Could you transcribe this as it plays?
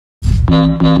Going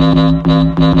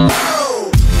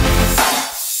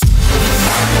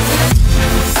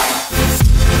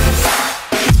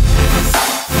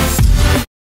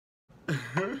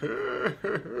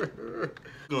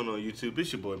on YouTube,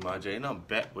 it's your boy Majay, and I'm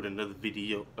back with another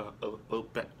video. And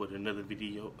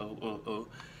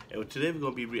today we're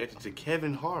gonna be reacting to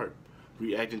Kevin Hart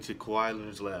reacting to Kawhi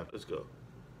Leonard's laugh. Let's go.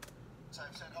 So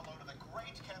I've said hello to the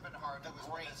great Kevin Hart that was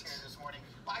with us here this morning.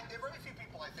 There are very few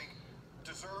people I think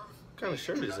deserve What kind of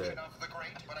shirt is that? Of the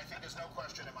great, but I think there's no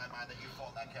question in my mind that you fall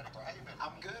in that category. How you been?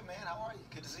 I'm good, man. How are you?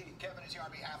 Good to see you. Kevin is here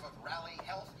on behalf of Rally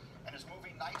Health, and his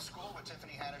movie Night School with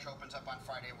Tiffany Haddish opens up on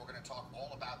Friday. We're going to talk all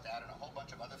about that and a whole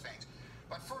bunch of other things.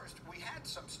 But first, we had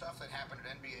some stuff that happened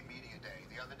at NBA Media Day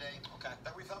the other day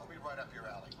that we thought would be right up your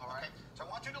alley. All right? So I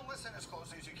want you to listen as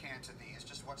closely as you can to these,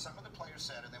 just what some of the players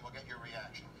said, and then we'll get your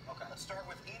reaction. Okay. Let's start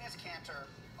with Enes Kanter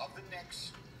of the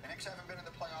Knicks. The Knicks haven't been in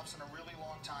the playoffs in a really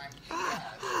long time. He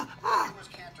has. Here was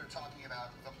Kanter talking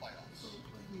about the playoffs.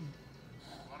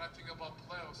 When I think about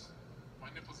playoffs,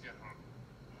 my nipples get hard.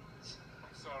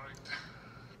 I'm sorry.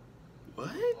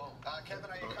 What? Kevin,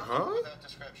 are you comfortable with that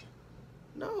description?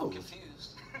 No. I'm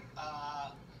confused.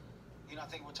 You know, I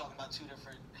think we're talking about two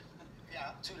different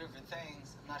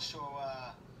things. I'm not sure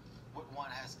what one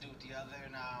has to do with the other,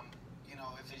 and you know,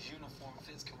 if his uniform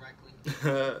fits correctly,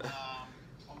 or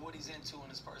what he's into in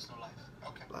his personal life.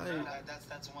 Okay.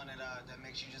 That's one that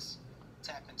makes you just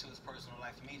tap into his personal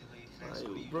life immediately.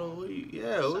 Bro, what are you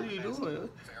doing?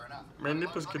 Fair enough. My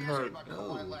nipples can hurt.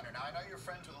 Kawhi Leonard. Now, I know you're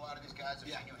friends with a lot of these guys.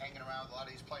 I've seen you hanging around with a lot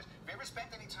of these players. Have you ever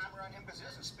spent any time around him? Because he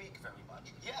doesn't speak very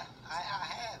much. Yeah, I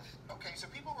have. Okay, so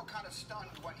people were kind of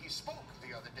stunned when he spoke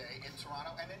the other day in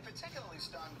Toronto, and then particularly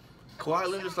stunned. Kawhi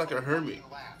Leonard's like a hermit.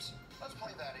 Let's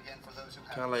play that again for those who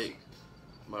haven't Kind of like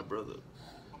my brother.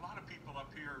 A lot of people up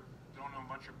here don't know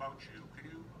much about you.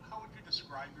 How would you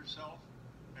describe yourself,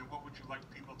 and what would you like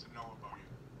people to know about you?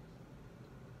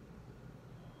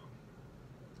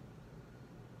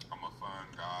 I'm a fun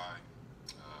guy.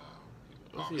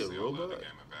 Is he a robot? I love the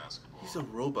game of basketball. He's a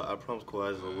robot. I promise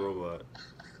Kawhi's a robot.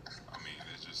 I mean,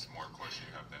 it's just more questions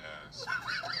you have to ask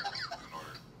in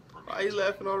order for me. Why are you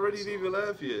laughing already? You didn't even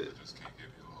laugh yet. I just can't give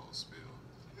you a whole spiel.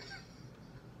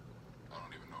 I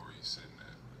don't even know where he's sitting at.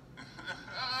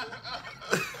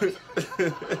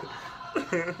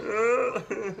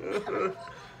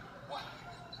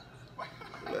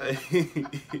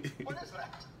 What is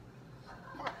that?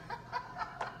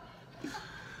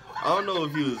 I don't know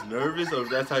if he was nervous or if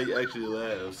that's how he actually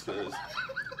laughs. Cause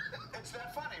it's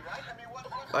that funny, right? I mean, what?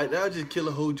 Like, that would just kill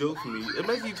a whole joke for me.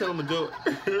 Imagine you tell him a joke.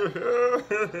 You're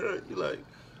like,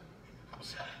 Do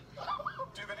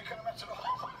you have any comments at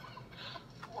all?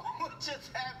 What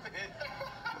just happened?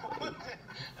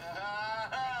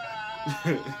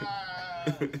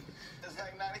 It's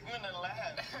like not even a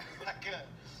laugh. It's like a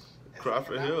cry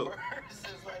for help. It's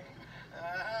like,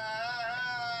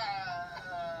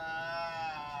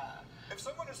 If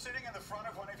someone is sitting in the front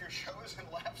of one of your shows and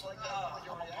laughs like that, I'm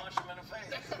gonna punch him in the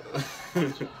face.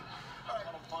 I'm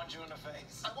gonna punch you in the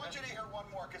face. I want you to hear one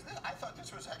more, because I thought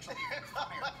this was actually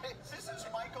funnier. This is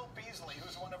Michael Beasley,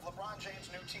 who's one of LeBron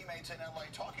James' new teammates in LA,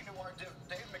 talking to our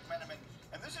Dave McMenamin,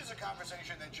 and this is a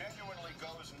conversation that genuinely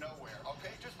goes nowhere,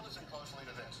 okay? Just listen closely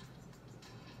to this.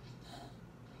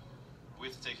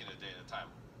 With taking a day at a time,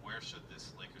 where should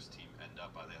this Lakers team end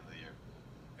up by the end of the year?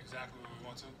 Exactly where we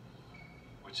want to.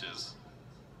 Which is?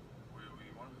 Where we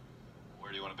want to be.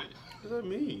 Where do you want to be? What does that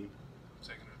mean?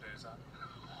 Taking a day at a time.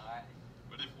 Alright.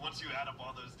 But if once you add up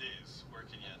all those days, where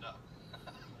can you end up?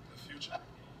 The future.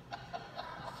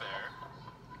 Fair.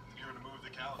 You're going to move the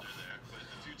calendar there, but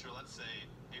the future, let's say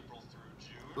April through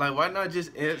June. Like, why not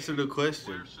just answer the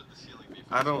question? Where should the ceiling be?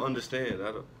 I don't understand.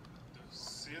 The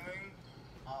ceiling?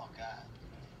 Oh God.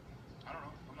 I don't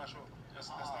know. I'm not sure. That's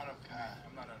not a.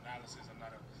 I'm not an analysis. I'm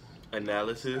not a.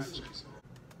 Analysis?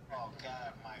 Oh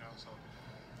God, Mike. You know, so.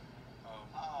 no,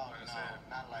 Like I said,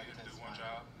 not like we need to this, do one Mike.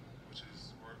 job, which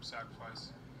is work,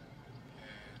 sacrifice,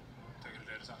 and take it a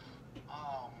day at a time.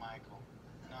 Oh, Michael.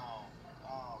 No.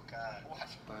 Oh God. What?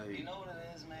 Like, You know what it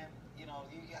is, man? You know,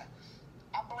 you got.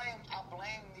 I blame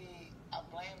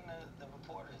the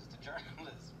reporters, the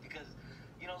journalists, because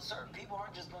you know certain people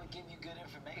aren't just going to give you good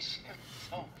information.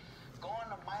 So, going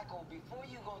to Michael before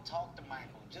you go talk to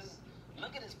Michael, just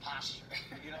look at his posture.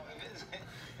 You know,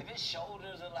 if his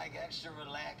shoulders are like extra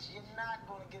relaxed, you're not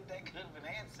going to get that good of an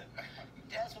answer.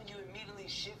 That's when you immediately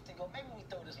shift and go, maybe we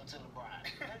throw this one to LeBron.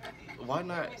 why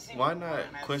not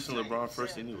question LeBron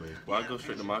first anyway? Why go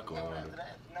straight to Michael?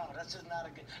 No, that's just not a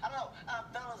good. I don't know,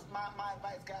 fellas. My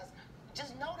advice, guys,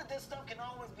 just know that this stuff can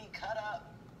always be cut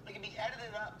up. It can be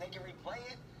edited up. They can replay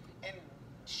it and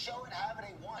show it however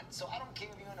they want. So I don't care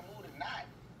if you're in the mood or not.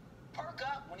 Perk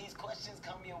up when these questions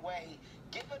come your way.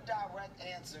 Give a direct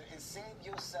answer and save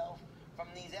yourself from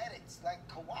these edits. Like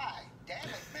Kawhi, damn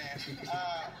it, man.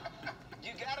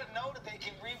 You gotta know that they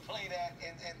can replay that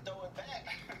and throw it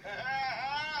back.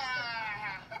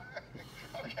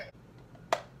 Okay.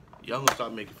 Y'all gonna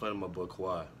stop making fun of my boy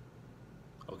Kawhi.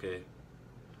 Okay?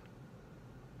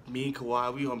 Me and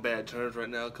Kawhi, we on bad terms right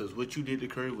now because what you did to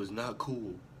Curry was not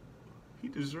cool. He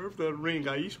deserved that ring,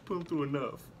 guy. You should put him through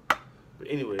enough. But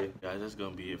anyway, guys, that's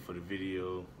gonna be it for the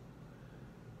video.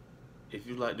 If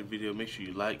you like the video, make sure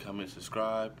you like, comment,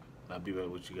 subscribe. And I'll be back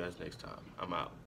with you guys next time. I'm out.